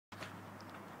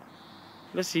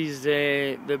This is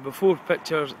the before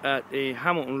pictures at the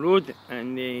Hamilton Road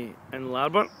in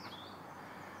Larbert.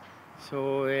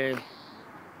 So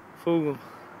full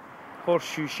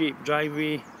horseshoe shaped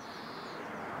driveway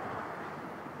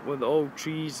with all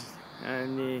trees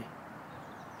and the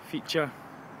feature.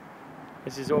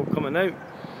 This is all coming out,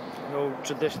 all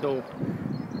traditional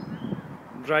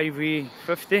driveway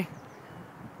 50.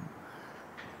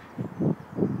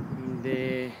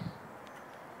 And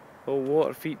all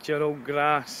water feature, all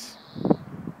grass.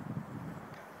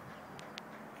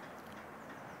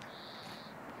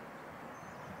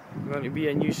 Going to be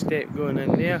a new step going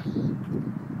in there,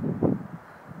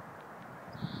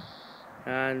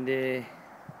 and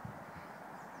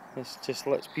this just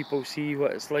lets people see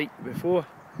what it's like before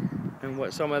and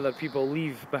what some other people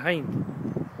leave behind.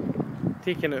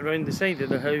 Taking it round the side of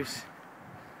the house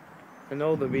and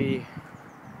all the way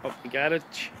up the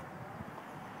garage.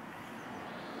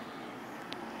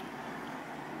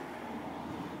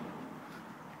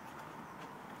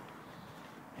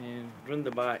 And round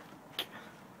the back.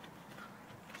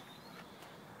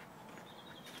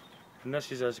 And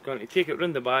this is us going to take it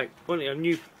round the back,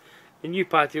 onto the new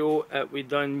patio that we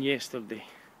done yesterday.